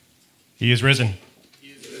He is risen.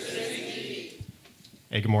 Hey,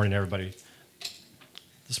 good morning, everybody.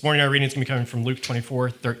 This morning, our reading is going to be coming from Luke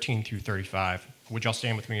 24, 13 through 35. Would y'all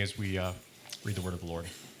stand with me as we read the word of the Lord?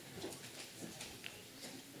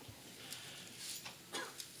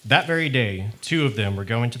 That very day, two of them were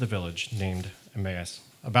going to the village named Emmaus,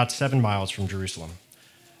 about 7 miles from Jerusalem,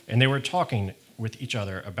 and they were talking with each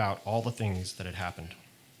other about all the things that had happened.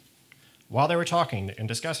 While they were talking and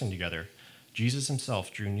discussing together, Jesus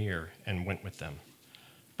himself drew near and went with them,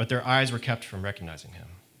 but their eyes were kept from recognizing him.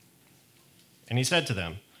 And he said to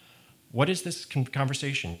them, "What is this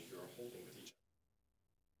conversation you are holding with each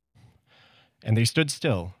other?" And they stood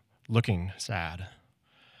still, looking sad.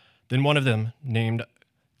 Then one of them, named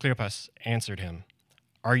Cleopas, answered him,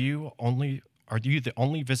 Are you the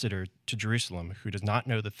only visitor to Jerusalem who does not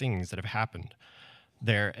know the things that have happened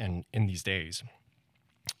there and in these days?"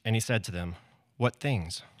 And he said to them, "What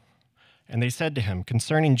things?" And they said to him,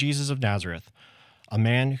 "Concerning Jesus of Nazareth, a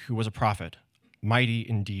man who was a prophet, mighty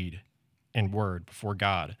in deed and word before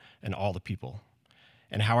God and all the people,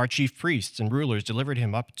 and how our chief priests and rulers delivered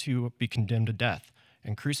him up to be condemned to death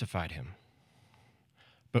and crucified him.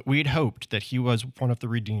 But we had hoped that he was one of the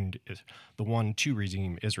redeemed, the one to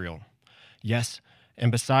redeem Israel. Yes, and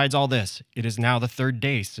besides all this, it is now the third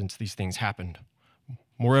day since these things happened.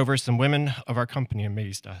 Moreover, some women of our company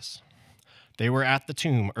amazed us. They were at the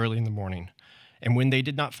tomb early in the morning, and when they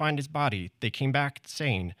did not find his body, they came back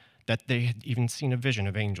saying that they had even seen a vision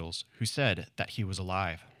of angels who said that he was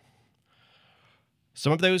alive.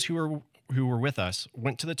 Some of those who were with us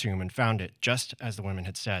went to the tomb and found it just as the women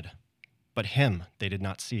had said, but him they did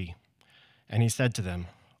not see. And he said to them,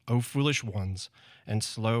 O foolish ones, and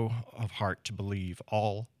slow of heart to believe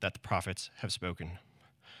all that the prophets have spoken.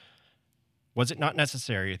 Was it not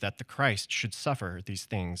necessary that the Christ should suffer these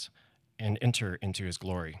things and enter into his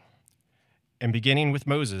glory? And beginning with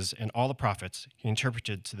Moses and all the prophets, he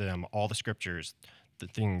interpreted to them all the scriptures, the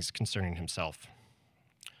things concerning himself.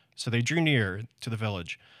 So they drew near to the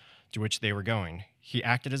village to which they were going. He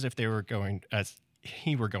acted as if he were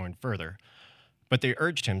going further, but they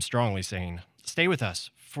urged him strongly, saying, Stay with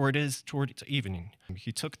us, for it is towards evening.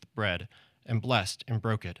 He took the bread and blessed and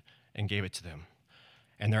broke it and gave it to them.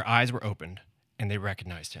 And their eyes were opened, and they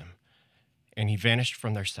recognized him, and he vanished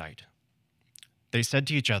from their sight. They said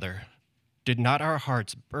to each other, Did not our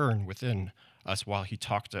hearts burn within us while he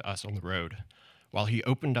talked to us on the road, while he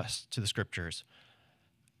opened us to the scriptures?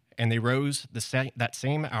 And they rose that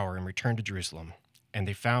same hour and returned to Jerusalem. And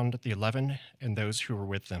they found the 11 and those who were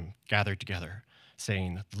with them gathered together,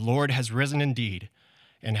 saying, The Lord has risen indeed,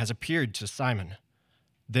 and has appeared to Simon.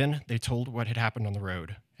 Then they told what had happened on the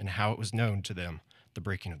road, and how it was known to them, the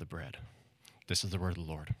breaking of the bread. This is the word of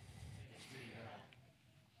the Lord.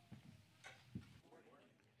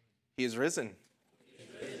 He is risen.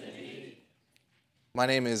 My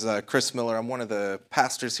name is Chris Miller. I'm one of the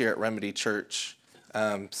pastors here at Remedy Church.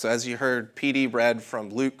 So as you heard, PD read from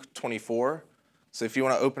Luke 24. So if you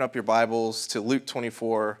want to open up your Bibles to Luke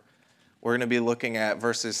 24, we're going to be looking at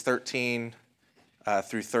verses 13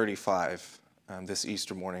 through 35 this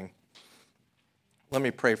Easter morning. Let me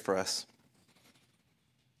pray for us.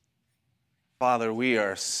 Father, we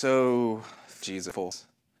are so Jesus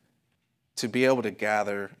to be able to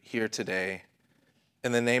gather here today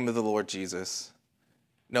in the name of the Lord Jesus,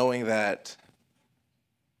 knowing that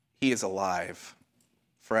he is alive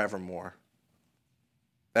forevermore,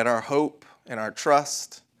 that our hope and our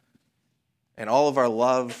trust and all of our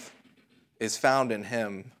love is found in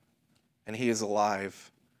him, and he is alive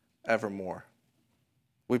evermore.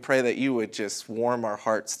 We pray that you would just warm our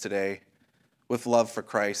hearts today with love for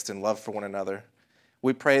Christ and love for one another.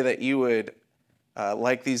 We pray that you would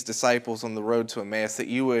like these disciples on the road to Emmaus, that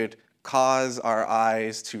you would cause our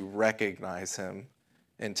eyes to recognize him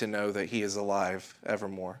and to know that he is alive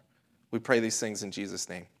evermore. We pray these things in Jesus'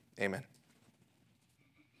 name. Amen.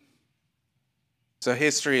 So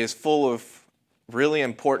history is full of really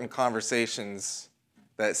important conversations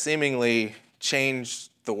that seemingly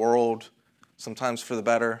changed the world, sometimes for the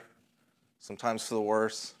better, sometimes for the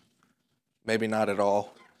worse, maybe not at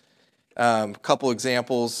all. A couple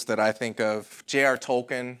examples that I think of. J.R.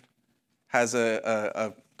 Tolkien has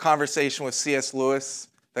a conversation with C.S. Lewis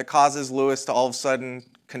that causes Lewis to all of a sudden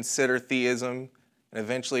consider theism and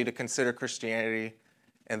eventually to consider Christianity.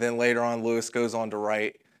 And then later on, Lewis goes on to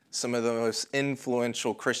write some of the most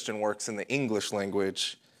influential Christian works in the English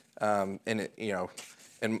language, and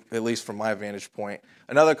at least from my vantage point.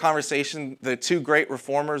 Another conversation, the two great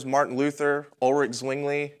reformers, Martin Luther, Ulrich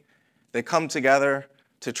Zwingli, they come together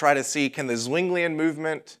to try to see, can the Zwinglian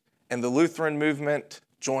movement and the Lutheran movement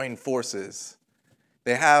join forces?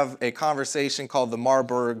 They have a conversation called the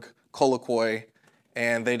Marburg colloquy,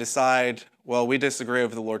 and they decide, well, we disagree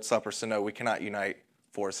over the Lord's Supper, so no, we cannot unite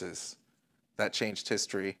forces. That changed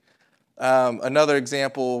history. Another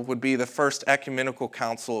example would be the First Ecumenical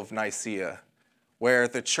Council of Nicaea, where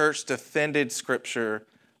the church defended Scripture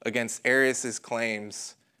against Arius'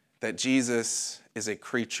 claims that Jesus is a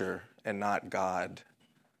creature and not God.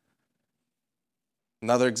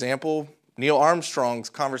 Another example, Neil Armstrong's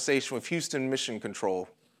conversation with Houston Mission Control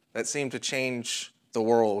that seemed to change the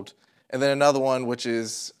world. And then another one, which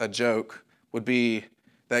is a joke, would be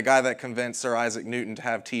that guy that convinced Sir Isaac Newton to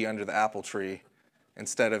have tea under the apple tree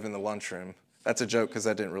instead of in the lunchroom. That's a joke because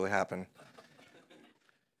that didn't really happen.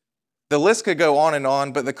 The list could go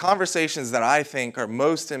on, but the conversations that I think are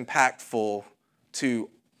most impactful to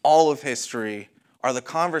all of history are the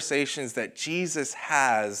conversations that Jesus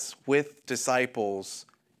has with disciples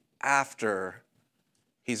after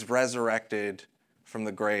he's resurrected from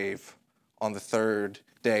the grave on the third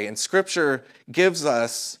day. And Scripture gives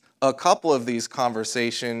us a couple of these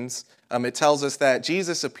conversations. It tells us that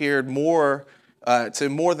Jesus appeared to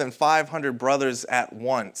more than 500 brothers at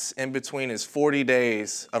once in between his 40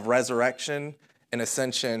 days of resurrection and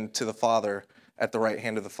ascension to the Father at the right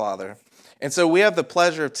hand of the Father. And so we have the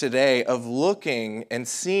pleasure today of looking and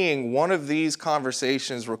seeing one of these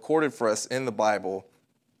conversations recorded for us in the Bible.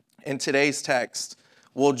 In today's text,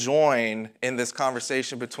 we'll join in this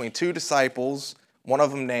conversation between two disciples, one of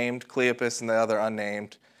them named Cleopas and the other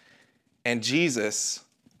unnamed, and Jesus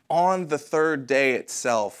on the third day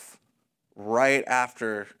itself, right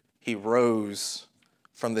after he rose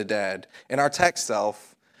from the dead. In our text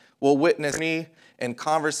self, we'll witness me in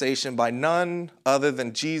conversation by none other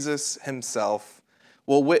than Jesus himself.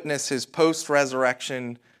 We'll witness his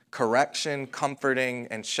post-resurrection correction, comforting,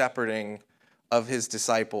 and shepherding of his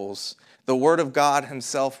disciples. The Word of God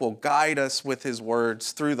himself will guide us with his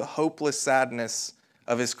words through the hopeless sadness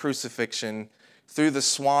of his crucifixion, through the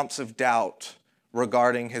swamps of doubt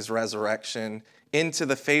regarding his resurrection, into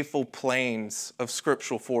the faithful plains of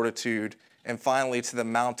scriptural fortitude, and finally to the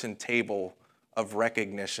mountain table of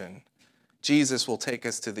recognition. Jesus will take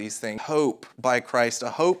us to these things. Hope by Christ, a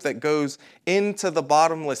hope that goes into the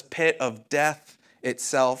bottomless pit of death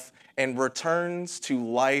itself and returns to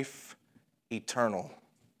life eternal.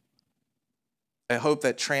 A hope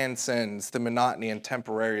that transcends the monotony and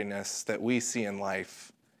temporariness that we see in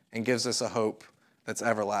life and gives us a hope that's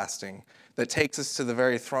everlasting, that takes us to the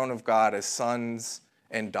very throne of God as sons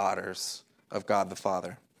and daughters of God the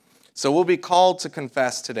Father. So we'll be called to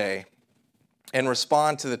confess today and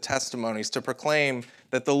respond to the testimonies, to proclaim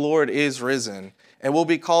that the Lord is risen. And we'll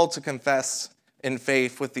be called to confess in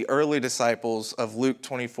faith with the early disciples of Luke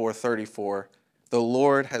 24:34, the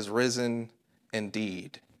Lord has risen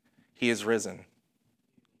indeed. He is risen.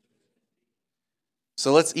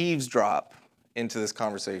 So let's eavesdrop into this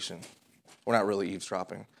conversation. We're not really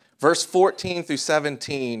eavesdropping. Verse 14 through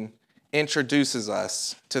 17 introduces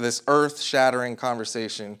us to this earth-shattering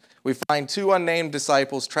conversation. We find two unnamed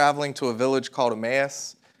disciples traveling to a village called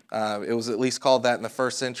Emmaus. It was at least called that in the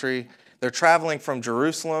first century. They're traveling from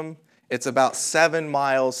Jerusalem. It's about 7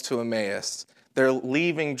 miles to Emmaus. They're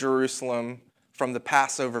leaving Jerusalem from the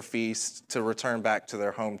Passover feast to return back to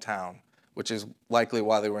their hometown, which is likely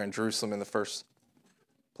why they were in Jerusalem in the first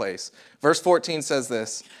place. Verse 14 says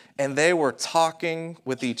this, and they were talking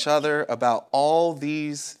with each other about all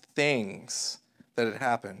these things that had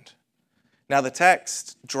happened. Now the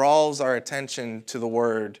text draws our attention to the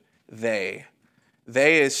word they.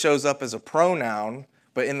 They shows up as a pronoun,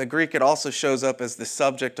 but in the Greek it also shows up as the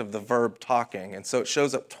subject of the verb talking, and so it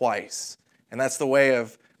shows up twice. And that's the way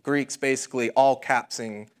of Greeks basically all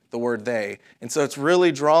capsing the word they. And so it's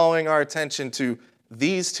really drawing our attention to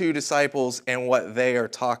these two disciples and what they are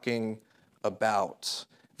talking about.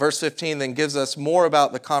 Verse 15 then gives us more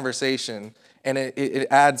about the conversation, and it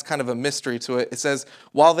adds kind of a mystery to it. It says,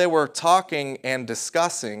 while they were talking and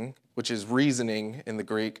discussing, which is reasoning in the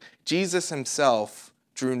Greek, Jesus himself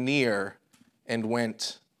drew near and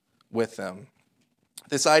went with them.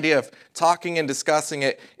 This idea of talking and discussing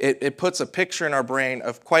it puts a picture in our brain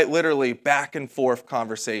of quite literally back and forth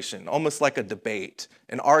conversation, almost like a debate,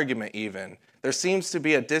 an argument even. There seems to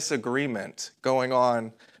be a disagreement going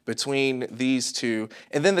on between these two.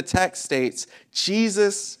 And then the text states,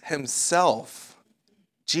 Jesus himself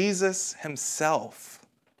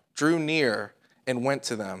drew near and went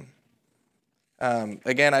to them.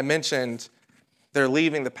 Again, I mentioned they're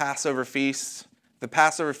leaving the Passover feast. The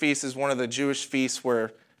Passover feast is one of the Jewish feasts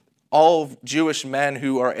where all Jewish men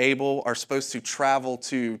who are able are supposed to travel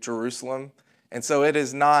to Jerusalem. And so it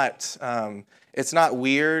is not, it's not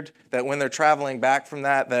weird that when they're traveling back from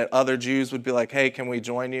that other Jews would be like, hey, can we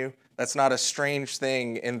join you? That's not a strange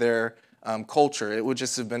thing in their culture. It would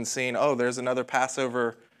just have been seen, oh, there's another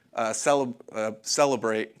Passover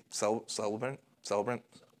celebrant,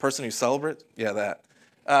 person who celebrates,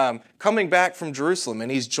 coming back from Jerusalem,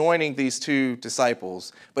 and he's joining these two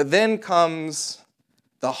disciples. But then comes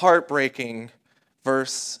the heartbreaking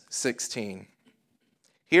verse 16.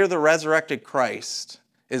 Here the resurrected Christ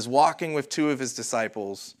is walking with two of his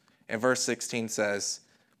disciples, and verse 16 says,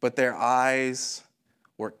 but their eyes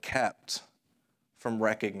were kept from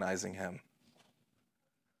recognizing him.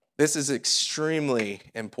 This is extremely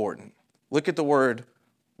important. Look at the word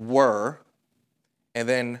were, and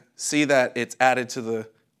then see that it's added to the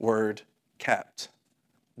word kept.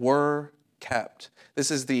 Were kept.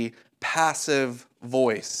 This is the passive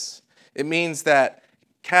voice. It means that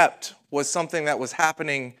kept was something that was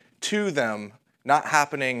happening to them, not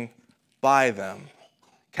happening by them.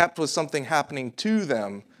 Kept was something happening to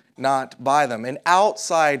them, not by them. An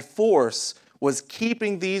outside force was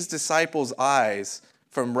keeping these disciples' eyes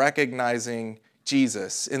from recognizing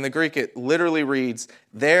Jesus. In the Greek, it literally reads,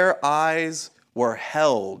 their eyes were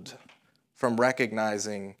held from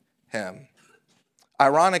recognizing him.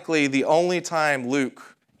 Ironically, the only time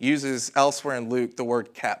Luke uses elsewhere in Luke the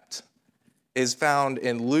word kept is found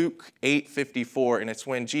in Luke 8:54, and it's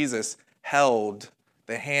when Jesus held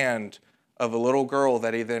the hand of a little girl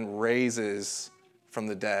that he then raises from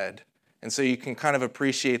the dead. And so you can kind of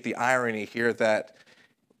appreciate the irony here that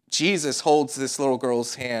Jesus holds this little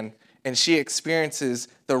girl's hand and she experiences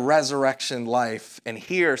the resurrection life. And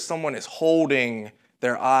here someone is holding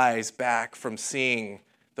their eyes back from seeing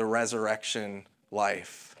the resurrection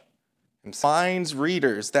life. And finds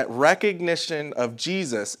readers that recognition of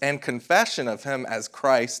Jesus and confession of him as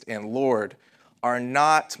Christ and Lord are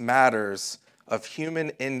not matters of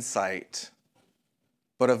human insight,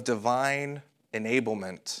 but of divine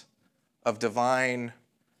enablement, of divine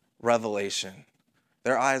revelation.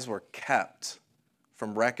 Their eyes were kept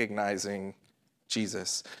from recognizing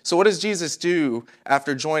Jesus. So what does Jesus do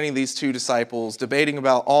after joining these two disciples, debating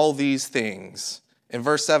about all these things? In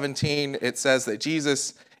verse 17, it says that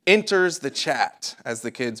Jesus enters the chat, as the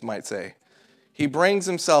kids might say. He brings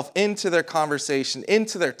himself into their conversation,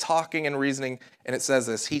 into their talking and reasoning, and it says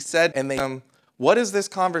this. He said, and they, what is this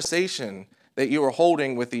conversation that you are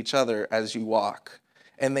holding with each other as you walk?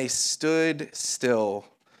 And they stood still,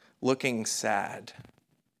 looking sad.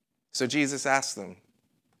 So Jesus asked them,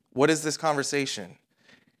 what is this conversation?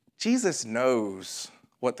 Jesus knows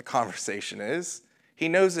what the conversation is. He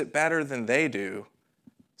knows it better than they do.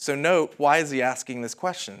 So note, why is he asking this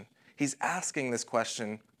question? He's asking this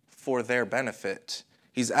question for their benefit.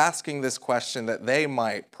 He's asking this question that they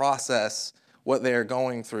might process what they are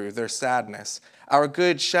going through, their sadness. Our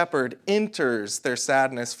good shepherd enters their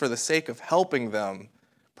sadness for the sake of helping them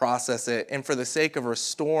process it and for the sake of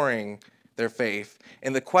restoring their faith.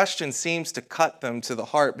 And the question seems to cut them to the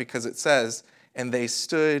heart because it says, and they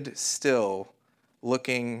stood still,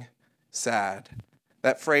 looking sad.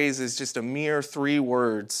 That phrase is just a mere 3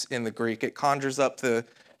 words in the Greek. It conjures up the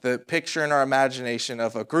picture in our imagination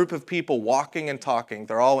of a group of people walking and talking.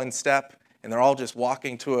 They're all in step, and they're all just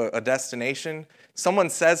walking to a destination. Someone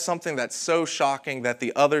says something that's so shocking that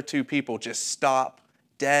the other 2 people just stop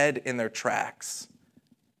dead in their tracks.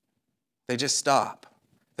 They just stop.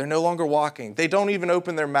 They're no longer walking. They don't even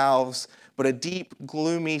open their mouths, but a deep,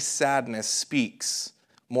 gloomy sadness speaks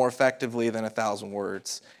more effectively than 1,000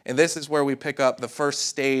 words. And this is where we pick up the first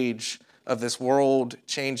stage of this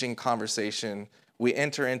world-changing conversation. We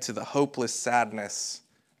enter into the hopeless sadness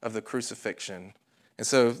of the crucifixion. And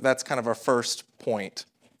so that's kind of our first point.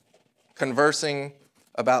 Conversing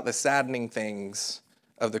about the saddening things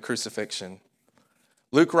of the crucifixion.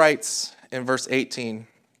 Luke writes in verse 18,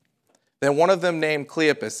 then one of them named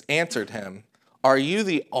Cleopas answered him, are you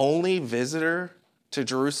the only visitor to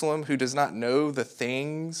Jerusalem who does not know the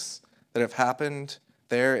things that have happened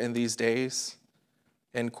there in these days?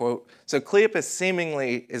 End quote. So Cleopas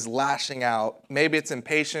seemingly is lashing out. Maybe it's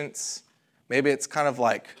impatience. Maybe it's kind of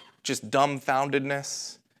like just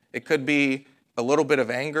dumbfoundedness. It could be a little bit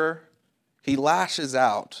of anger. He lashes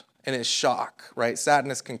out in his shock, right?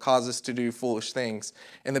 Sadness can cause us to do foolish things.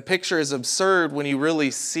 And the picture is absurd when you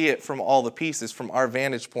really see it from all the pieces, from our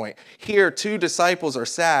vantage point. Here, 2 disciples are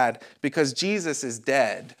sad because Jesus is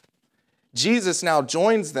dead. Jesus now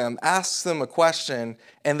joins them, asks them a question,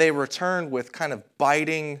 and they return with kind of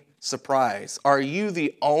biting surprise. Are you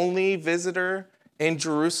the only visitor in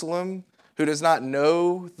Jerusalem who does not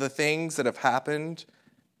know the things that have happened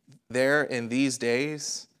there in these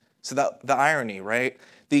days? So the irony, right?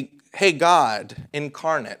 Hey, God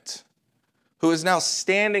incarnate, who is now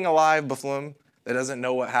standing alive before him, that doesn't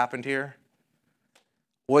know what happened here.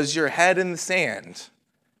 Was your head in the sand?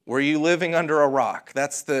 Were you living under a rock?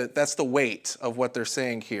 That's the weight of what they're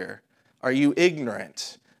saying here. Are you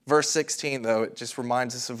ignorant? Verse 16, though, it just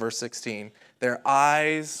reminds us of verse 16. Their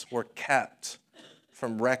eyes were kept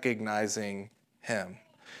from recognizing him.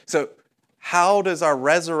 So how does our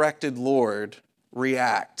resurrected Lord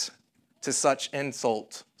react to such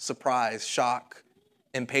insult, surprise, shock,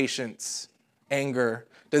 impatience, anger?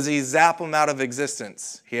 Does he zap them out of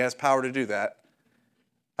existence? He has power to do that.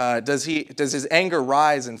 Does his anger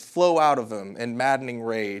rise and flow out of him in maddening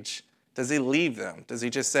rage? Does he leave them? Does he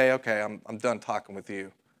just say, okay, I'm done talking with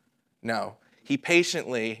you? No. He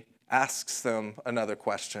patiently asks them another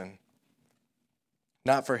question.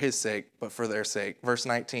 Not for his sake, but for their sake. Verse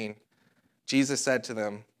 19, Jesus said to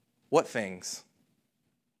them, what things?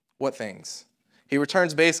 What things? He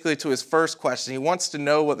returns basically to his first question. He wants to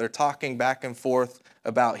know what they're talking back and forth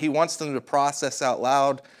about. He wants them to process out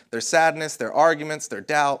loud their sadness, their arguments, their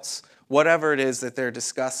doubts, whatever it is that they're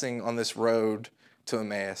discussing on this road to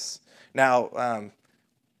Emmaus. Now,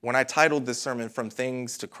 when I titled this sermon From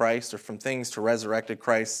Things to Christ or From Things to Resurrected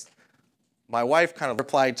Christ, my wife kind of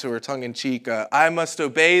replied to her tongue-in-cheek, I must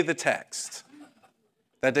obey the text.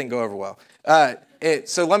 That didn't go over well.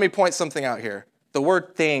 So let me point something out here. The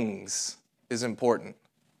word things is important.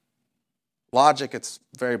 Logic, it's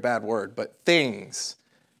a very bad word, but things.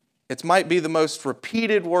 It might be the most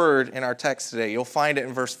repeated word in our text today. You'll find it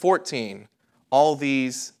in verse 14, all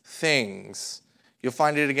these things. You'll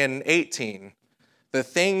find it again in 18, the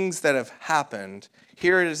things that have happened.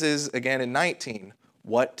 Here it is again in 19,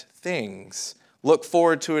 what things? Look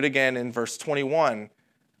forward to it again in verse 21,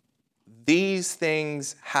 these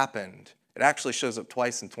things happened. It actually shows up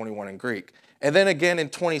twice in 21 in Greek. And then again in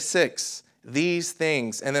 26, these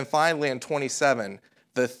things. And then finally in 27,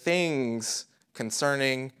 the things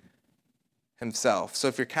concerning himself. So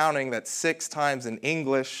if you're counting, that's 6 times in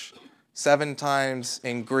English, 7 times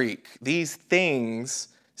in Greek. These things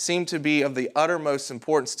seem to be of the uttermost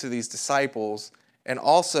importance to these disciples. And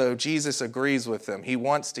also Jesus agrees with them. He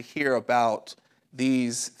wants to hear about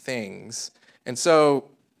these things. And so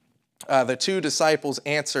the 2 disciples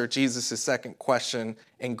answer Jesus' second question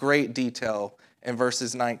in great detail in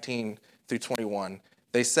verses 19 through 21.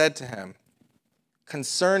 They said to him,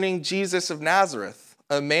 concerning Jesus of Nazareth,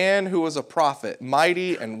 a man who was a prophet,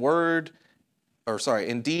 mighty in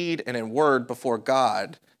deed and in word before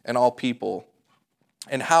God and all people,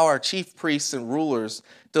 and how our chief priests and rulers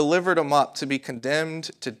delivered him up to be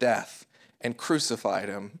condemned to death and crucified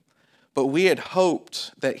him. But we had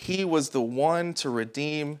hoped that he was the one to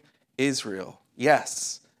redeem Israel.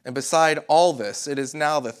 Yes, and beside all this, it is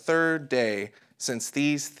now the 3rd day since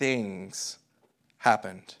these things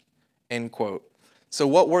happened. End quote. So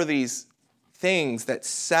what were these things that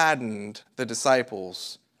saddened the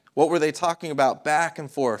disciples? What were they talking about back and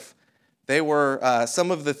forth? They were some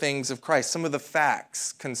of the things of Christ, some of the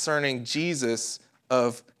facts concerning Jesus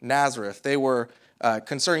of Nazareth. They were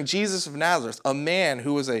concerning Jesus of Nazareth, a man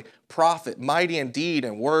who was a prophet, mighty in deed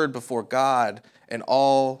and word before God and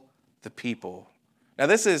all the people. Now,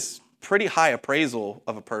 this is pretty high appraisal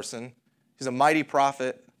of a person. He's a mighty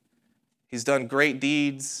prophet. He's done great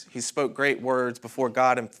deeds. He spoke great words before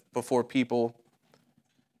God and before people.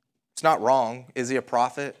 It's not wrong. Is he a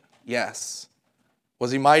prophet? Yes. Was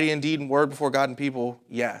he mighty in deed and word before God and people?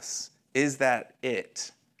 Yes. Is that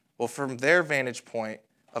it? Well, from their vantage point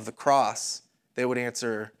of the cross, they would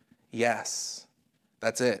answer, yes,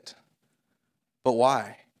 that's it. But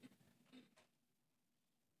why?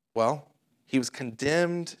 Well, he was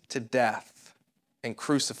condemned to death and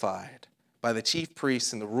crucified by the chief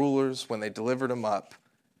priests and the rulers when they delivered him up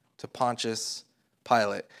to Pontius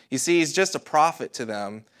Pilate. You see, he's just a prophet to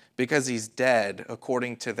them because he's dead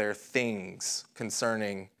according to their things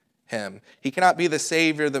concerning him. He cannot be the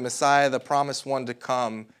Savior, the Messiah, the promised one to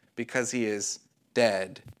come because he is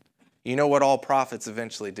dead. You know what all prophets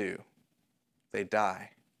eventually do? They die.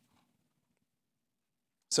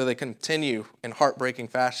 So they continue in heartbreaking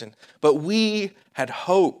fashion. But we had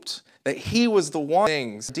hoped that he was the one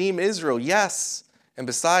things redeem Israel. Yes, and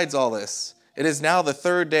besides all this, it is now the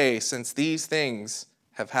 3rd day since these things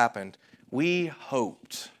have happened. We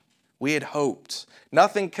hoped. We had hoped.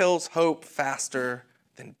 Nothing kills hope faster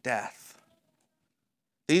than death.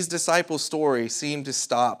 These disciples' stories seem to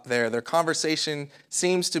stop there. Their conversation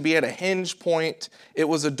seems to be at a hinge point. It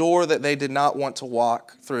was a door that they did not want to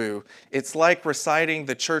walk through. It's like reciting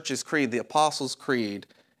the church's creed, the Apostles' Creed,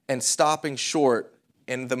 and stopping short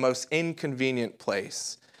in the most inconvenient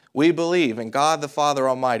place. We believe in God the Father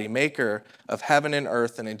Almighty, maker of heaven and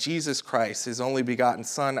earth, and in Jesus Christ, his only begotten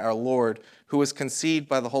Son, our Lord, who was conceived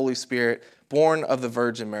by the Holy Spirit, born of the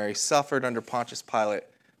Virgin Mary, suffered under Pontius Pilate,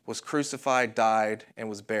 was crucified, died, and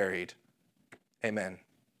was buried. Amen.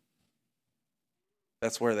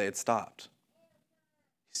 That's where they had stopped.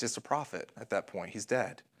 He's just a prophet at that point. He's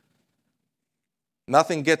dead.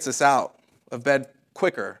 Nothing gets us out of bed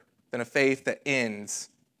quicker than a faith that ends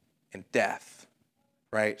in death,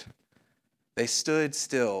 right? They stood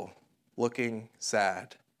still, looking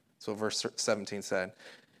sad. That's what verse 17 said.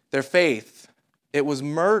 Their faith, it was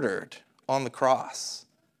murdered on the cross.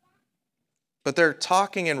 But they're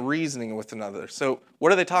talking and reasoning with another. So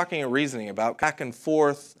what are they talking and reasoning about? Back and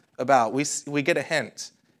forth about. We get a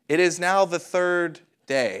hint. It is now the third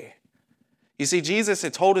day. You see, Jesus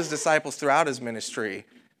had told his disciples throughout his ministry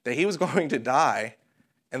that he was going to die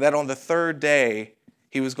and that on the third day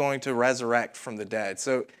he was going to resurrect from the dead.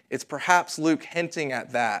 So it's perhaps Luke hinting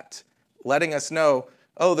at that, letting us know,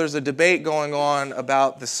 oh, there's a debate going on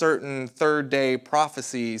about the certain third day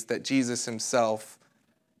prophecies that Jesus himself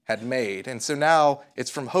had made. And so now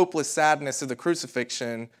it's from hopeless sadness of the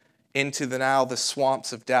crucifixion into the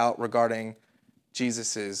swamps of doubt regarding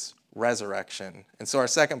Jesus' resurrection. And so our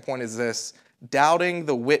second point is this: doubting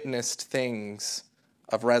the witnessed things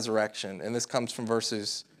of resurrection. And this comes from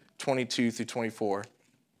verses 22 through 24.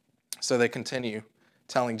 So they continue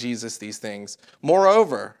telling Jesus these things.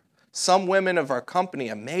 Moreover, some women of our company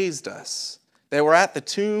amazed us. They were at the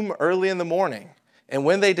tomb early in the morning, and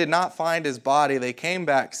when they did not find his body, they came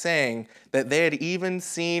back saying that they had even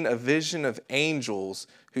seen a vision of angels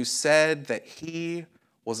who said that he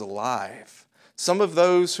was alive. Some of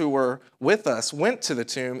those who were with us went to the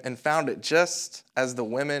tomb and found it just as the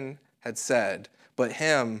women had said, but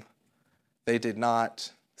him they did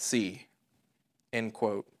not see. End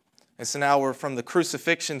quote. And so now we're from the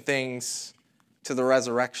crucifixion things to the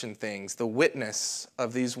resurrection things, the witness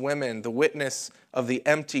of these women, the witness of the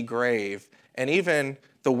empty grave, and even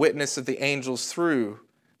the witness of the angels through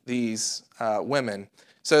these women.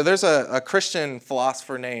 So there's a Christian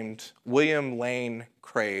philosopher named William Lane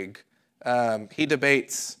Craig. He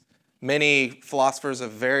debates many philosophers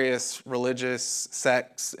of various religious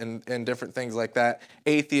sects and different things like that,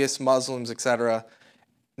 atheists, Muslims, etc.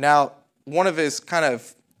 Now, one of his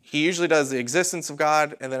he usually does the existence of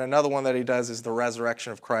God, and then another one that he does is the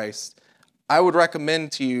resurrection of Christ. I would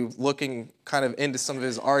recommend to you looking kind of into some of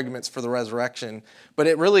his arguments for the resurrection, but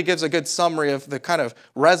it really gives a good summary of the kind of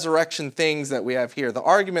resurrection things that we have here. The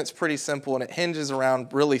argument's pretty simple, and it hinges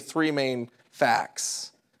around really three main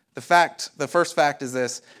facts. The first fact is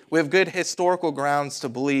this: we have good historical grounds to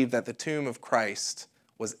believe that the tomb of Christ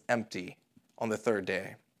was empty on the third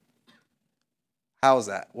day. How is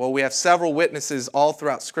that? Well, we have several witnesses all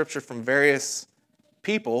throughout Scripture from various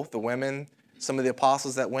people, the women, some of the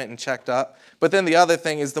apostles that went and checked up. But then the other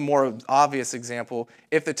thing is the more obvious example.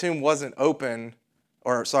 If the tomb wasn't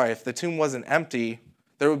if the tomb wasn't empty,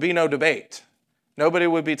 there would be no debate. Nobody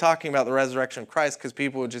would be talking about the resurrection of Christ because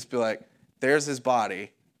people would just be like, there's his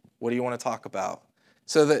body. What do you want to talk about?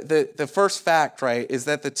 So the first fact, right, is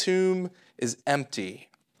that the tomb is empty.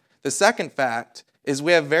 The second fact is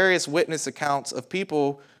we have various witness accounts of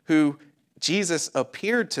people who Jesus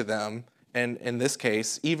appeared to them, and in this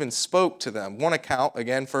case, even spoke to them. One account,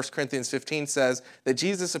 again, 1 Corinthians 15 says that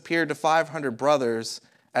Jesus appeared to 500 brothers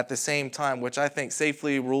at the same time, which I think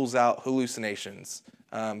safely rules out hallucinations.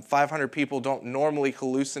 500 people don't normally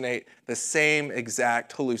hallucinate the same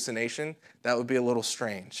exact hallucination. That would be a little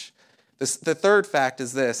strange. The third fact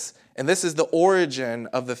is this, and this is the origin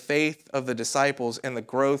of the faith of the disciples and the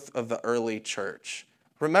growth of the early church.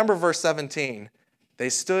 Remember verse 17. They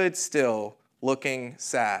stood still, looking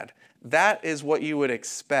sad. That is what you would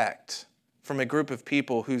expect from a group of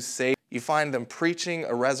people who say you find them preaching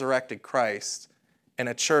a resurrected Christ and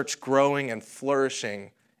a church growing and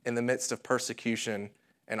flourishing in the midst of persecution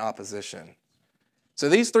and opposition. So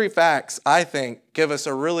these three facts, I think, give us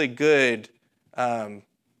a really good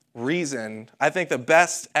reason. I think the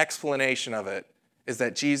best explanation of it is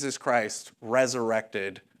that Jesus Christ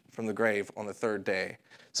resurrected from the grave on the third day.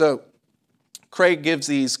 So Craig gives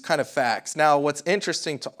these kind of facts. Now, what's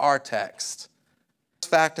interesting to our text, the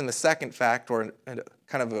first fact and the second fact, or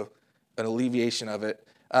kind of an alleviation of it,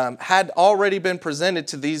 had already been presented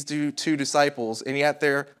to these two disciples, and yet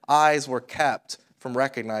their eyes were kept from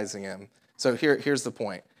recognizing him. So here's the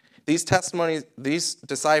point. These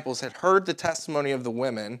disciples had heard the testimony of the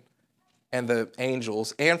women and the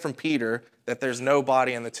angels and from Peter that there's no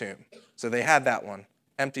body in the tomb. So they had that one,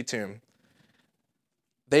 empty tomb.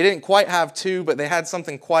 They didn't quite have two, but they had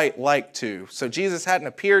something quite like two. So Jesus hadn't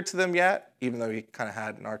appeared to them yet, even though he kind of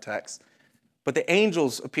had in our text. But the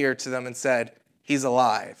angels appeared to them and said, he's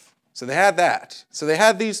alive. So they had that. So they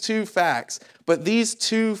had these two facts, but these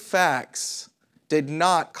two facts did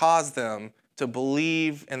not cause them to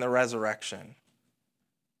believe in the resurrection.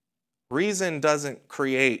 Reason doesn't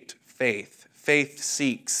create faith. Faith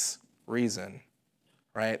seeks reason,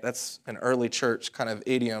 right? That's an early church kind of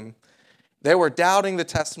idiom. They were doubting the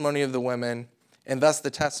testimony of the women, and thus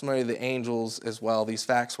the testimony of the angels as well. These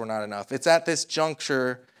facts were not enough. It's at this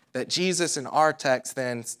juncture that Jesus in our text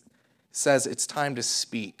then says it's time to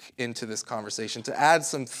speak into this conversation, to add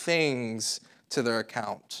some things to their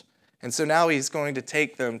account. And so now he's going to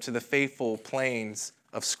take them to the faithful plains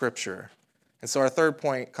of Scripture. And so our third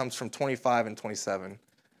point comes from 25 and 27.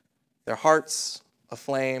 Their hearts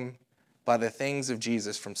aflame by the things of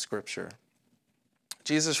Jesus from Scripture.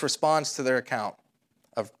 Jesus responds to their account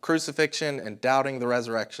of crucifixion and doubting the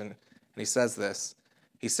resurrection, and he says this.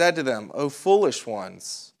 He said to them, "O foolish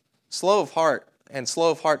ones, slow of heart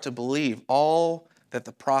to believe all that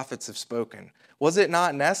the prophets have spoken. Was it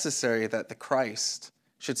not necessary that the Christ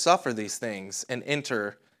should suffer these things and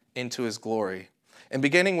enter into his glory?" And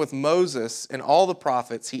beginning with Moses and all the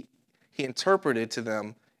prophets, he interpreted to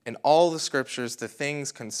them in all the scriptures the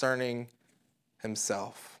things concerning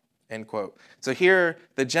himself. End quote. So here,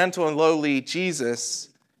 the gentle and lowly Jesus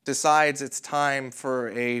decides it's time for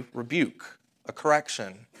a rebuke, a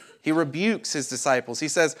correction. He rebukes his disciples. He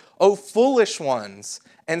says, "O foolish ones,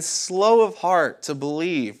 and slow of heart to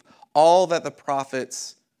believe all that the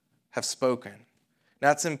prophets have spoken."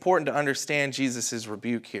 Now, it's important to understand Jesus'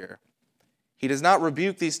 rebuke here. He does not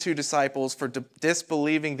rebuke these two disciples for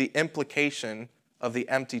disbelieving the implication of the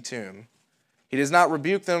empty tomb. He does not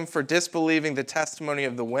rebuke them for disbelieving the testimony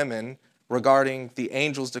of the women regarding the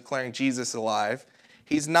angels declaring Jesus alive.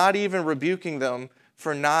 He's not even rebuking them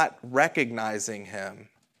for not recognizing him.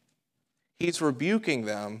 He's rebuking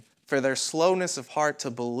them for their slowness of heart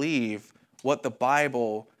to believe what the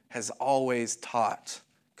Bible has always taught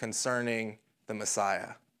concerning the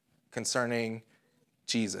Messiah, concerning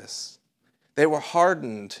Jesus. They were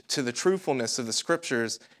hardened to the truthfulness of the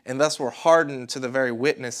Scriptures and thus were hardened to the very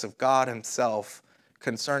witness of God himself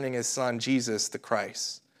concerning his Son, Jesus the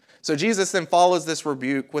Christ. So Jesus then follows this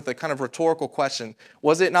rebuke with a kind of rhetorical question.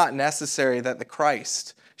 Was it not necessary that the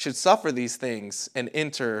Christ should suffer these things and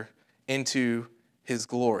enter into his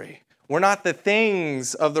glory? Were not the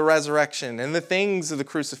things of the resurrection and the things of the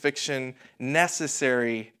crucifixion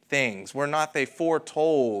necessary things? Were not they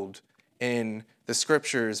foretold in the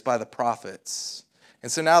Scriptures by the prophets?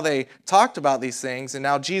 And so now they talked about these things, and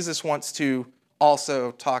now Jesus wants to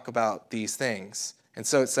also talk about these things. And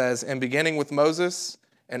so it says, "And beginning with Moses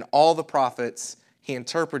and all the prophets, he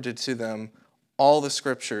interpreted to them all the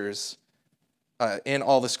Scriptures, in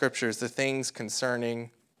all the Scriptures, the things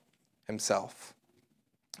concerning himself."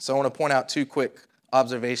 So I want to point out two quick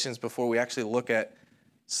observations before we actually look at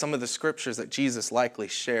some of the Scriptures that Jesus likely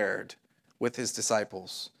shared with his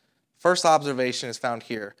disciples. First observation is found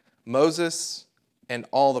here. Moses and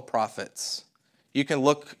all the prophets. You can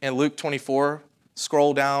look in Luke 24,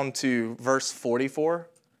 scroll down to verse 44,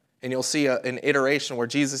 and you'll see an iteration where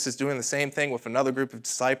Jesus is doing the same thing with another group of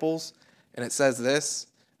disciples. And it says this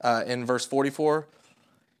in verse 44.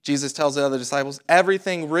 Jesus tells the other disciples,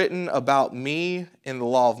 "Everything written about me in the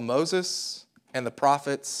law of Moses and the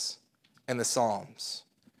prophets and the Psalms."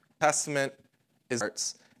 Testament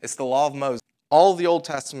it's the law of Moses. All of the Old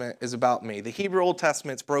Testament is about me. The Hebrew Old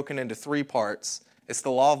Testament is broken into three parts. It's the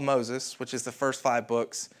law of Moses, which is the first 5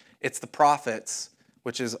 books. It's the prophets,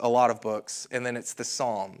 which is a lot of books. And then it's the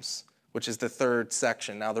Psalms, which is the third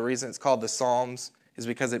section. Now, the reason it's called the Psalms is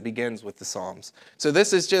because it begins with the Psalms. So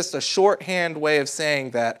this is just a shorthand way of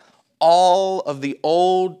saying that all of the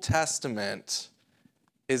Old Testament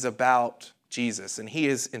is about Jesus, and he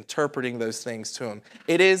is interpreting those things to him.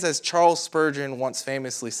 It is, as Charles Spurgeon once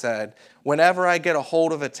famously said, "Whenever I get a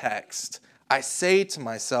hold of a text, I say to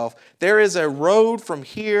myself, there is a road from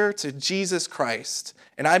here to Jesus Christ,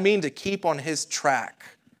 and I mean to keep on his track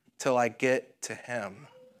till I get to him."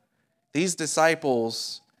 These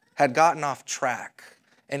disciples had gotten off track,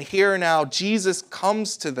 and here now Jesus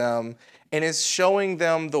comes to them and is showing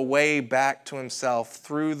them the way back to himself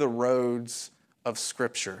through the roads of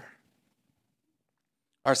Scripture.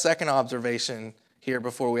 Our second observation here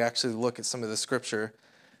before we actually look at some of the Scripture,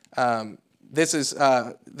 this is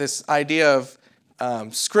this idea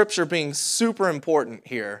of Scripture being super important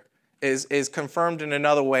here is confirmed in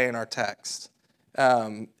another way in our text.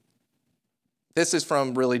 This is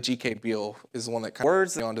from really G.K. Beale is the one that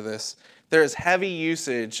words onto this. There is heavy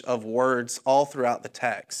usage of words all throughout the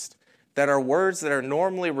text that are words that are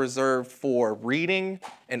normally reserved for reading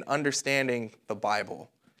and understanding the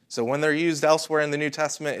Bible. So when they're used elsewhere in the New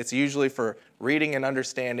Testament, it's usually for reading and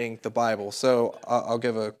understanding the Bible. So I'll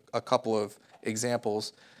give a couple of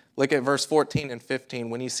examples. Look at verse 14 and 15.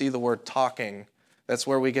 When you see the word talking, that's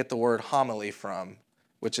where we get the word homily from,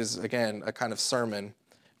 which is, again, a kind of sermon.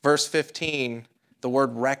 Verse 15, the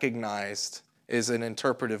word recognized is an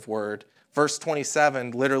interpretive word. Verse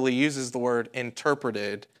 27 literally uses the word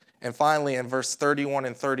interpreted. And finally, in verse 31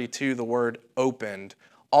 and 32, the word opened.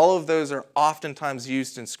 All of those are oftentimes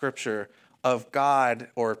used in Scripture of God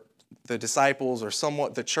or the disciples or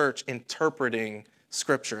somewhat the church interpreting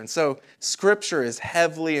Scripture. And so Scripture is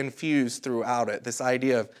heavily infused throughout it, this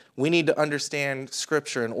idea of we need to understand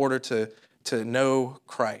Scripture in order to know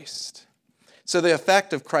Christ. So the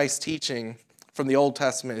effect of Christ's teaching from the Old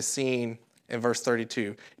Testament is seen in verse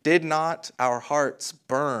 32. Did not our hearts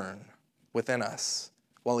burn within us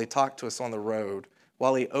while he talked to us on the road,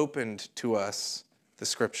 while he opened to us the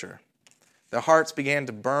Scripture? Their hearts began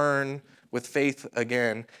to burn with faith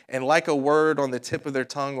again, and like a word on the tip of their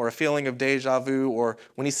tongue or a feeling of deja vu, or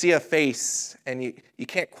when you see a face and you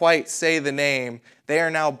can't quite say the name, they are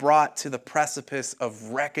now brought to the precipice of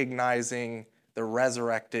recognizing the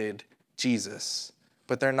resurrected Jesus.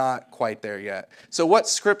 But they're not quite there yet. So what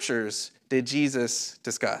scriptures did Jesus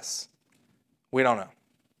discuss? We don't know.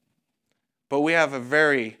 But we have a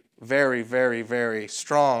very, very, very, very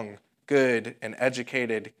strong, good, and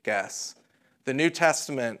educated guess. The New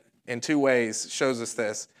Testament, in two ways, shows us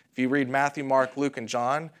this. If you read Matthew, Mark, Luke, and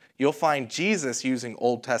John, you'll find Jesus using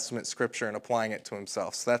Old Testament scripture and applying it to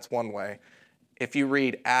himself. So that's one way. If you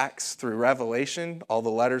read Acts through Revelation, all the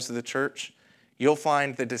letters of the church, you'll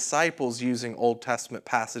find the disciples using Old Testament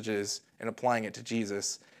passages and applying it to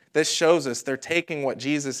Jesus. This shows us they're taking what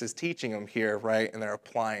Jesus is teaching them here, right, and they're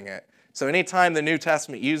applying it. So anytime the New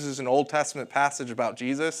Testament uses an Old Testament passage about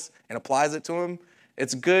Jesus and applies it to him,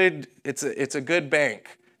 it's good. It's a good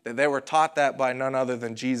bank that they were taught that by none other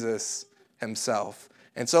than Jesus himself.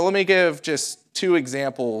 And so let me give just two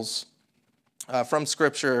examples from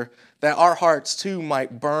Scripture that our hearts too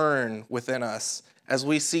might burn within us as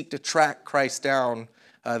we seek to track Christ down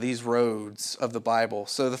these roads of the Bible.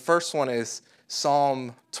 So the first one is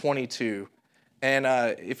Psalm 22. And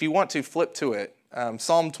if you want to flip to it,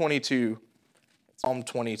 Psalm 22.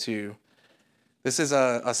 This is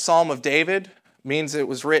a Psalm of David. Means it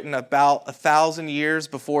was written about 1,000 years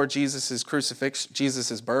before Jesus' crucifixion,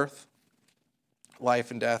 Jesus' birth, life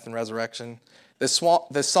and death and resurrection. The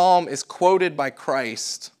psalm is quoted by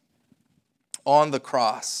Christ on the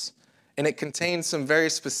cross, and it contains some very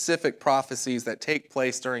specific prophecies that take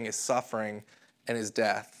place during his suffering and his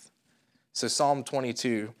death. So Psalm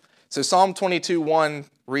 22. So Psalm 22:1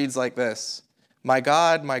 reads like this: my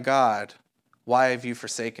God, why have you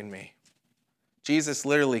forsaken me? Jesus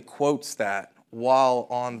literally quotes that while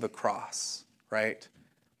on the cross, right?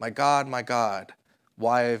 My God,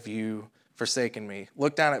 why have you forsaken me?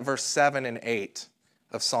 Look down at verse 7 and 8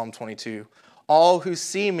 of Psalm 22. All who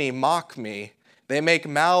see me mock me. They make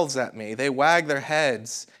mouths at me. They wag their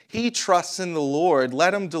heads. He trusts in the Lord.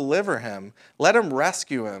 Let him deliver him. Let him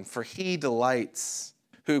rescue him, for he delights.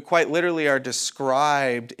 Who quite literally are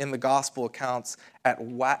described in the gospel accounts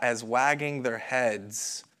as wagging their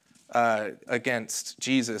heads against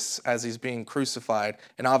Jesus as he's being crucified.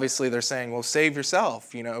 And obviously they're saying, well, save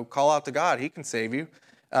yourself, call out to God, he can save you.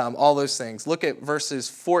 All those things. Look at verses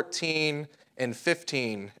 14 and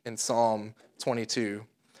 15 in Psalm 22.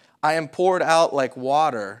 I am poured out like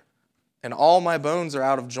water, and all my bones are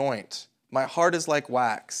out of joint. My heart is like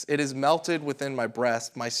wax. It is melted within my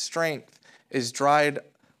breast. My strength is dried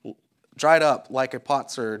up like a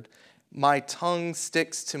potsherd. My tongue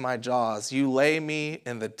sticks to my jaws. You lay me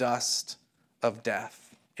in the dust of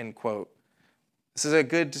death, end quote. This is a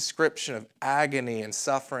good description of agony and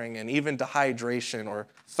suffering and even dehydration or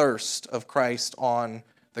thirst of Christ on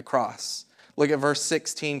the cross. Look at verse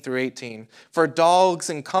 16 through 18. For dogs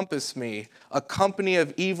encompass me. A company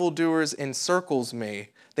of evildoers encircles me.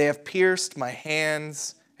 They have pierced my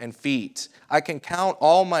hands and feet. I can count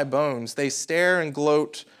all my bones. They stare and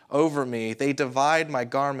gloat over me. They divide my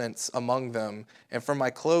garments among them, and for my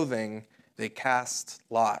clothing they cast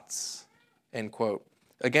lots, end quote.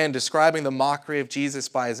 Again, describing the mockery of Jesus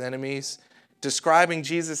by his enemies, describing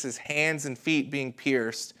Jesus' hands and feet being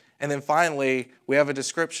pierced, and then finally, we have a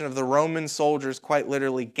description of the Roman soldiers quite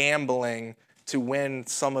literally gambling to win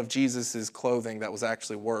some of Jesus' clothing that was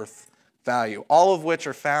actually worth value, all of which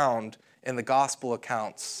are found in the gospel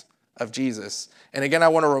accounts of Jesus. And again, I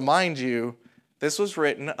want to remind you, this was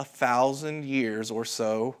written 1,000 years or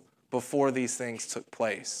so before these things took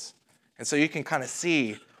place. And so you can kind of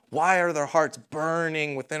see, why are their hearts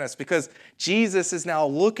burning within us? Because Jesus is now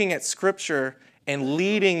looking at Scripture and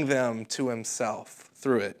leading them to himself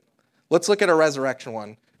through it. Let's look at a resurrection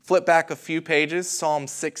one. Flip back a few pages, Psalm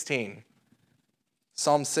 16.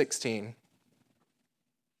 Psalm 16.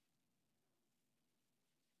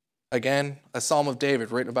 Again, a Psalm of David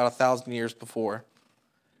written about 1,000 years before.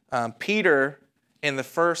 Peter, in the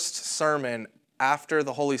first sermon after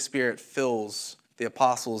the Holy Spirit fills the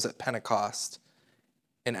apostles at Pentecost,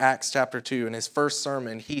 in Acts chapter 2, in his first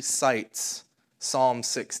sermon, he cites Psalm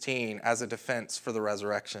 16 as a defense for the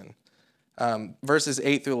resurrection. Verses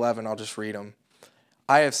 8 through 11, I'll just read them.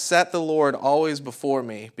 I have set the Lord always before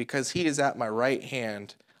me, because he is at my right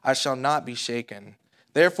hand. I shall not be shaken.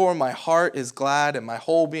 Therefore my heart is glad, and my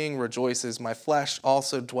whole being rejoices. My flesh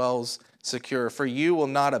also dwells secure. For you will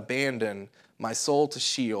not abandon my soul to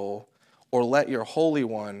Sheol, or let your Holy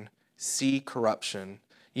One see corruption.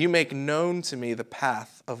 You make known to me the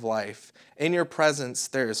path of life. In your presence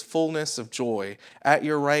there is fullness of joy. At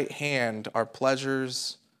your right hand are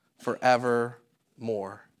pleasures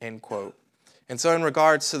forevermore. End quote. And so in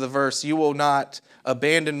regards to the verse, you will not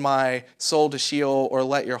abandon my soul to Sheol or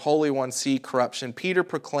let your Holy One see corruption, Peter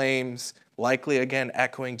proclaims, likely again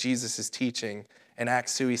echoing Jesus' teaching. In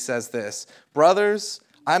Acts 2, he says this, brothers,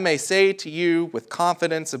 I may say to you with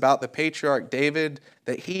confidence about the patriarch David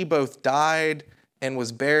that he both died and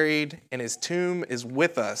was buried, and his tomb is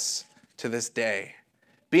with us to this day.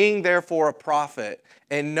 Being therefore a prophet,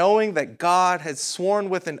 and knowing that God had sworn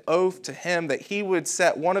with an oath to him that he would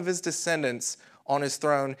set one of his descendants on his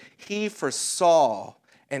throne, he foresaw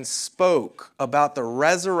and spoke about the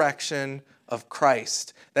resurrection of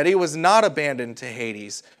Christ, that he was not abandoned to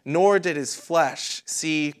Hades, nor did his flesh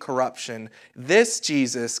see corruption. This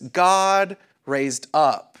Jesus God raised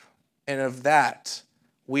up, and of that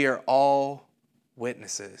we are all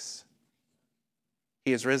witnesses.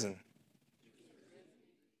 He is risen.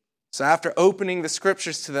 So after opening the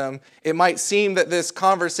scriptures to them, it might seem that this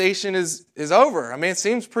conversation is over. I mean, it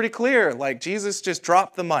seems pretty clear, like Jesus just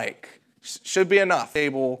dropped the mic. Should be enough.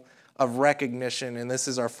 Table of recognition, and this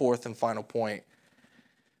is our fourth and final point.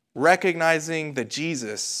 Recognizing the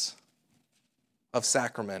Jesus of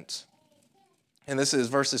sacrament. And this is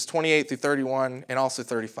verses 28 through 31 and also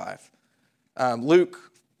 35. Luke,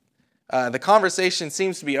 the conversation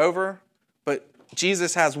seems to be over, but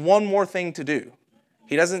Jesus has one more thing to do.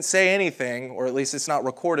 He doesn't say anything, or at least it's not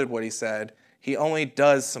recorded what he said. He only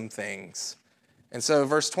does some things. And so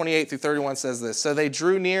verse 28 through 31 says this, so they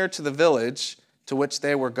drew near to the village to which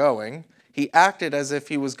they were going. He acted as if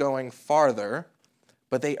he was going farther,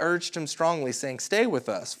 but they urged him strongly, saying, stay with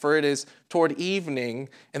us, for it is toward evening,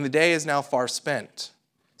 and the day is now far spent.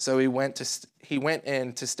 So he went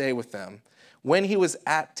in to stay with them. When he was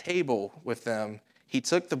at table with them, he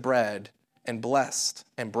took the bread and blessed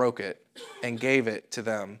and broke it and gave it to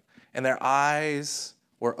them. And their eyes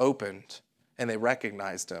were opened, and they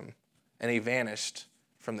recognized him, and he vanished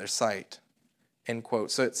from their sight. End quote.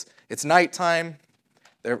 So it's nighttime.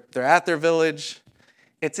 They're at their village.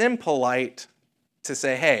 It's impolite to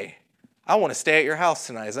say, hey, I want to stay at your house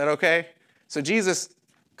tonight. Is that okay? So Jesus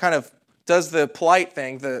kind of does the polite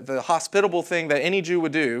thing, the hospitable thing that any Jew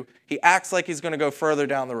would do. He acts like he's going to go further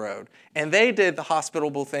down the road. And they did the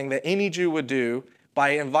hospitable thing that any Jew would do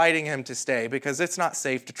by inviting him to stay, because it's not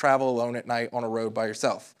safe to travel alone at night on a road by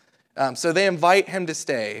yourself. So they invite him to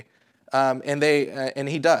stay, and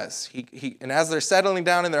he does. And as they're settling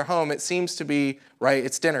down in their home, it seems to be, right,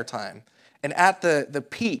 it's dinner time. And at the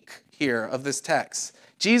peak here of this text,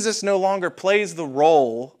 Jesus no longer plays the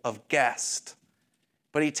role of guest,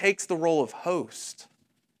 but he takes the role of host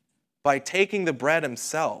by taking the bread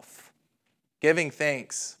himself, giving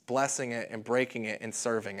thanks, blessing it, and breaking it, and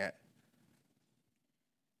serving it.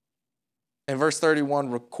 And verse 31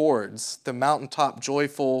 records the mountaintop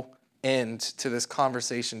joyful end to this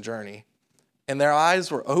conversation journey. And their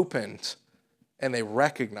eyes were opened, and they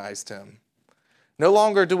recognized him. No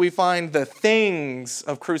longer do we find the things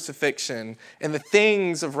of crucifixion and the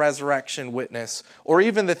things of resurrection witness, or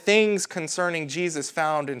even the things concerning Jesus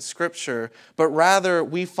found in Scripture, but rather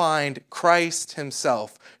we find Christ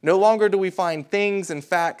himself. No longer do we find things and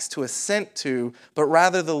facts to assent to, but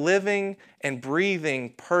rather the living and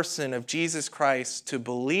breathing person of Jesus Christ to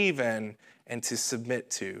believe in and to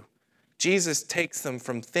submit to. Jesus takes them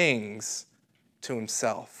from things to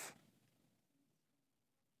himself.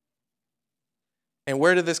 And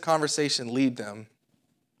where did this conversation lead them?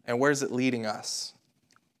 And where is it leading us?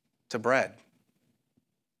 To bread.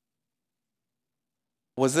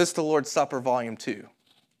 Was this the Lord's Supper Volume 2?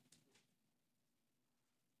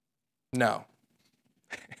 No.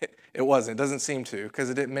 It wasn't. It doesn't seem to, because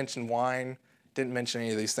it didn't mention wine, didn't mention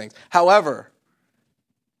any of these things. However,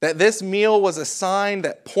 that this meal was a sign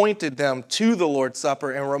that pointed them to the Lord's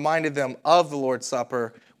Supper and reminded them of the Lord's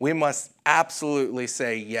Supper, we must absolutely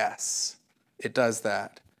say yes. It does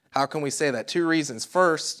that. How can we say that? Two reasons.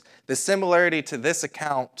 First, the similarity to this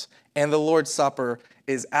account and the Lord's Supper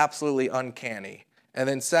is absolutely uncanny. And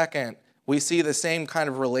then second, we see the same kind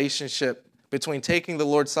of relationship between taking the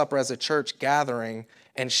Lord's Supper as a church gathering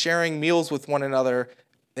and sharing meals with one another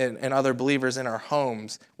and other believers in our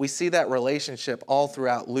homes. We see that relationship all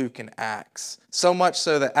throughout Luke and Acts. So much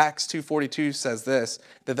so that Acts 2:42 says this,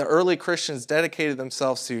 that the early Christians dedicated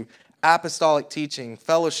themselves to apostolic teaching,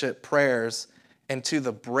 fellowship, prayers, and to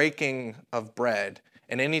the breaking of bread.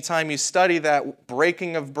 And anytime you study that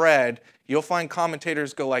breaking of bread, you'll find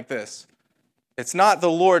commentators go like this. It's not the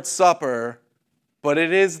Lord's Supper, but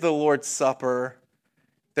it is the Lord's Supper.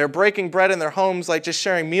 They're breaking bread in their homes, like just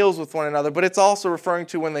sharing meals with one another, but it's also referring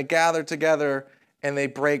to when they gather together and they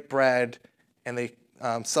break bread and they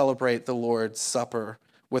celebrate the Lord's Supper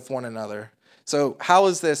with one another. So how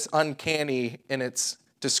is this uncanny in its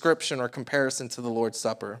description or comparison to the Lord's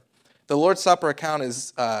Supper? The Lord's Supper account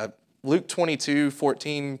is Luke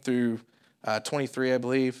 22:14 through 23, I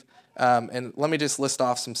believe. And let me just list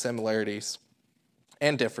off some similarities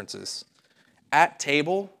and differences. At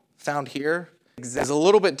table, found here, is a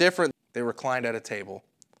little bit different. They reclined at a table.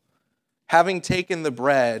 Having taken the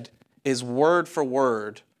bread is word for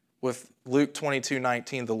word with Luke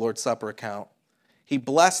 22:19, the Lord's Supper account. He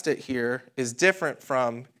blessed it here is different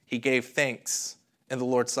from he gave thanks in the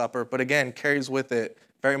Lord's Supper, but again, carries with it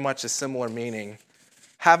very much a similar meaning.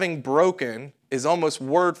 Having broken is almost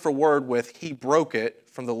word for word with he broke it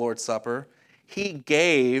from the Lord's Supper. He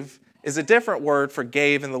gave is a different word for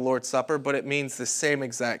gave in the Lord's Supper, but it means the same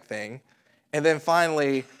exact thing. And then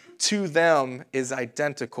finally, to them is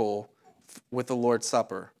identical with the Lord's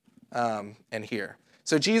Supper and here.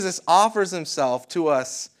 So Jesus offers himself to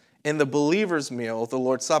us in the believer's meal, the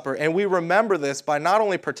Lord's Supper, and we remember this by not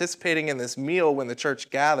only participating in this meal when the church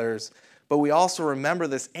gathers, but we also remember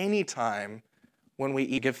this anytime when we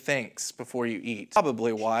eat. Give thanks before you eat.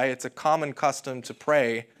 Probably why it's a common custom to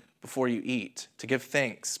pray before you eat, to give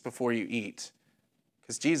thanks before you eat,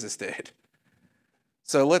 because Jesus did.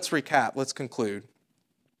 So let's recap, let's conclude.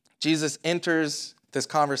 Jesus enters this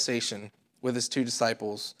conversation with his two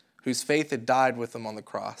disciples whose faith had died with him on the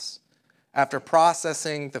cross. After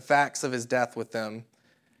processing the facts of his death with them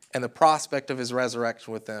and the prospect of his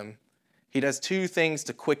resurrection with them, he does two things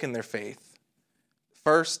to quicken their faith.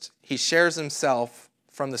 First, he shares himself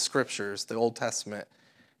from the scriptures, the Old Testament.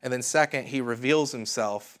 And then second, he reveals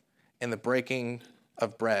himself in the breaking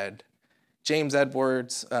of bread. James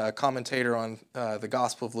Edwards, a commentator on the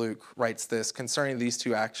Gospel of Luke, writes this concerning these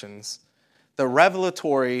two actions. The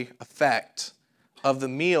revelatory effect of the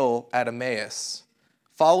meal at Emmaus,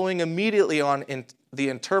 following immediately on the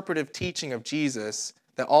interpretive teaching of Jesus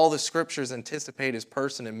that all the scriptures anticipate his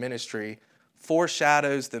person and ministry,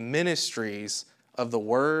 foreshadows the ministries of the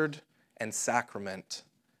word and sacrament.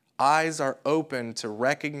 Eyes are open to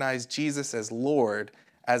recognize Jesus as Lord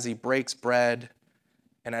as he breaks bread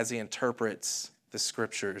and as he interprets the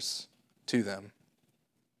scriptures to them.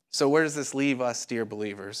 So where does this leave us, dear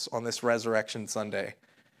believers, on this Resurrection Sunday?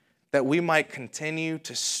 That we might continue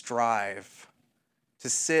to strive to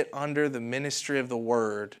sit under the ministry of the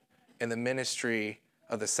word and the ministry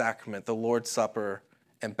of the sacrament, the Lord's Supper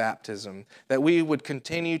and baptism. That we would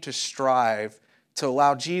continue to strive to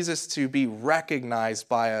allow Jesus to be recognized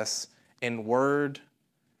by us in word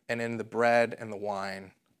and in the bread and the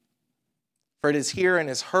wine. For it is here in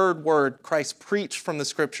his heard word, Christ preached from the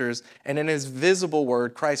scriptures, and in his visible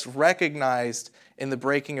word, Christ recognized in the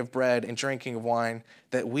breaking of bread and drinking of wine,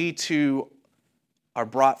 that we too are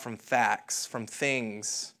brought from facts, from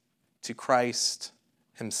things, to Christ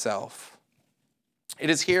himself.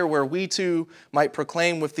 It is here where we too might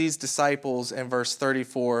proclaim with these disciples in verse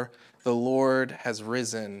 34, the Lord has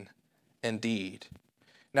risen indeed.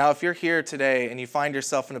 Now, if you're here today and you find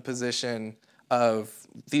yourself in a position of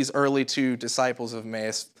these early two disciples of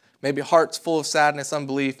Emmaus, maybe hearts full of sadness,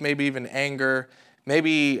 unbelief, maybe even anger,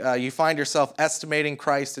 maybe you find yourself estimating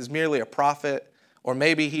Christ as merely a prophet, or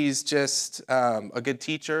maybe he's just a good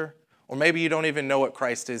teacher, or maybe you don't even know what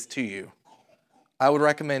Christ is to you. I would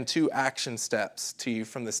recommend two action steps to you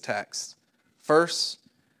from this text. First,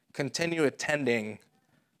 continue attending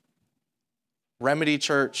Remedy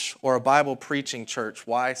Church or a Bible preaching church.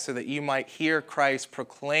 Why? So that you might hear Christ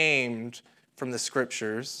proclaimed from the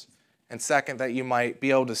scriptures. And second, that you might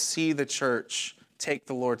be able to see the church take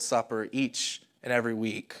the Lord's Supper each and every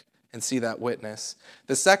week and see that witness.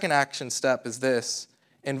 The second action step is this: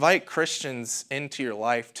 invite Christians into your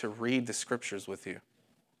life to read the scriptures with you.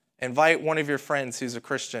 Invite one of your friends who's a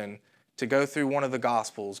Christian to go through one of the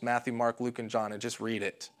Gospels, Matthew, Mark, Luke, and John, and just read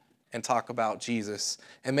it and talk about Jesus.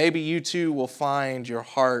 And maybe you too will find your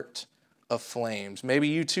heart of flames. Maybe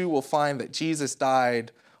you too will find that Jesus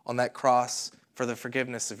died on that cross for the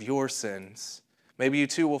forgiveness of your sins. Maybe you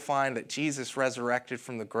too will find that Jesus resurrected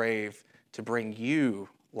from the grave to bring you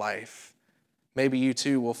life. Maybe you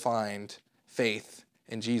too will find faith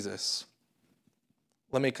in Jesus.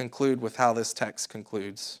 Let me conclude with how this text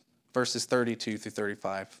concludes. Verses 32 through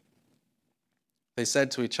 35. They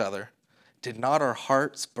said to each other, "Did not our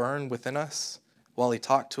hearts burn within us while he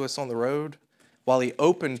talked to us on the road, while he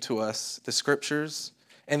opened to us the scriptures?"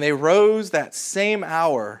 And they rose that same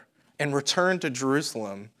hour and returned to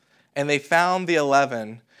Jerusalem. And they found the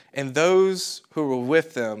 11 and those who were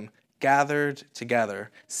with them gathered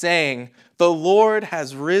together, saying, "The Lord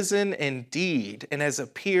has risen indeed and has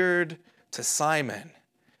appeared to Simon."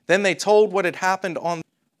 Then they told what had happened on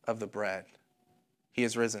of the bread. He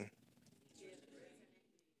is risen.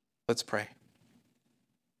 Let's pray.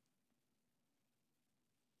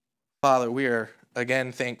 Father, we are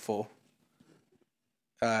again thankful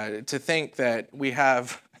to think that we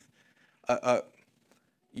have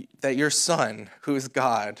that your Son, who is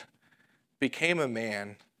God, became a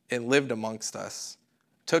man and lived amongst us,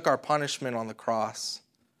 took our punishment on the cross,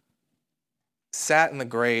 sat in the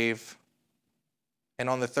grave, and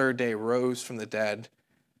on the third day rose from the dead,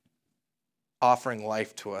 offering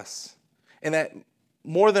life to us. And that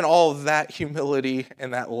more than all of that humility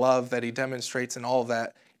and that love that he demonstrates and all of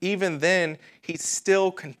that, even then, he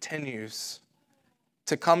still continues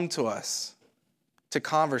to come to us, to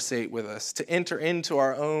conversate with us, to enter into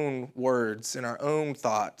our own words and our own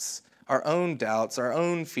thoughts, our own doubts, our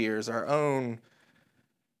own fears, our own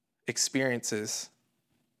experiences,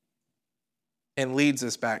 and leads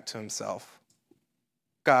us back to himself.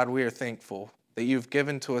 God, we are thankful that you've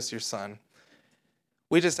given to us your Son.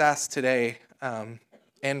 We just ask today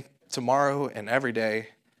and tomorrow and every day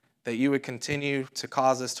that you would continue to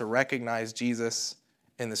cause us to recognize Jesus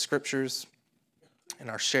in the scriptures and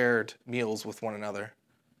our shared meals with one another.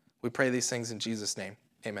 We pray these things in Jesus' name.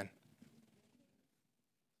 Amen.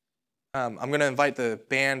 I'm going to invite the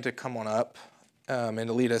band to come on up and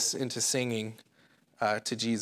to lead us into singing to Jesus.